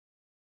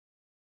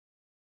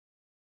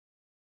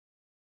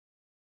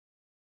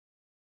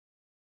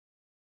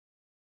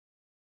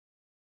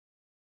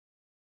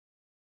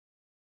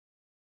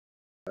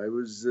I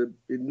was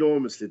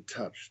enormously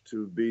touched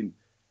to have been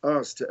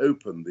asked to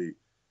open the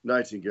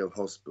Nightingale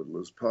Hospital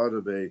as part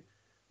of a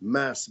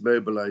mass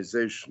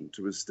mobilization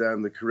to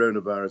withstand the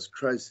coronavirus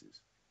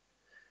crisis.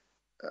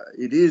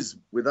 It is,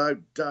 without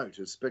doubt,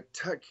 a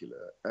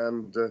spectacular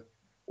and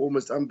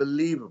almost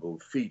unbelievable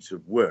feat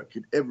of work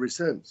in every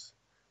sense,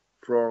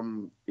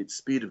 from its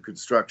speed of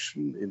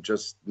construction in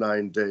just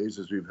 9 days,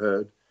 as we've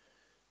heard,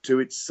 to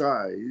its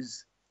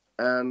size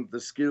and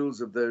the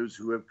skills of those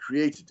who have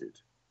created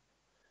it.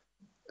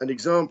 An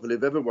example,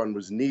 if ever one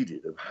was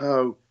needed, of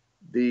how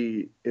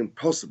the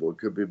impossible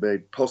could be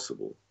made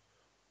possible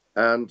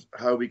and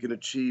how we can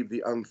achieve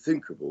the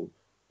unthinkable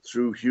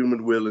through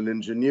human will and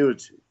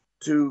ingenuity.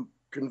 To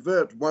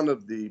convert one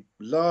of the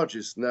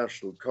largest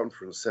national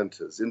conference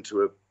centres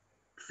into a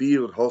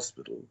field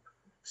hospital,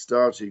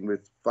 starting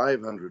with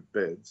 500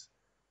 beds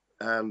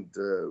and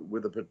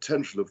with a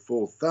potential of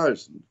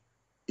 4,000,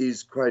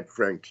 is quite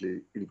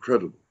frankly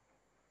incredible.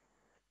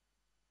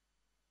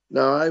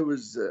 Now, I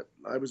was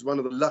one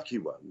of the lucky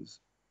ones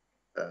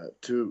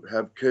to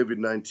have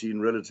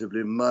COVID-19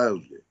 relatively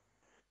mildly,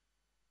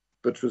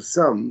 but for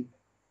some,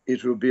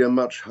 it will be a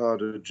much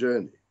harder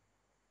journey.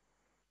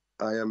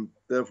 I am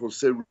therefore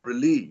so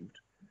relieved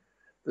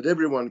that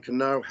everyone can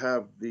now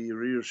have the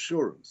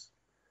reassurance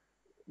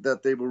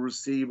that they will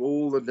receive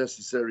all the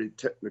necessary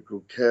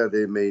technical care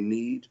they may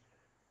need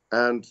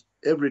and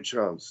every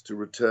chance to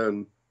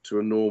return to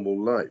a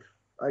normal life.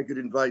 I could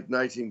invite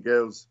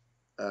Nightingale's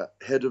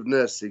Head of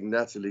Nursing,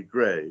 Natalie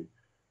Gray,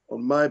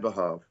 on my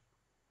behalf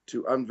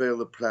to unveil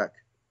the plaque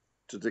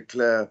to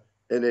declare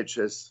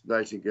NHS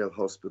Nightingale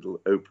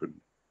Hospital open.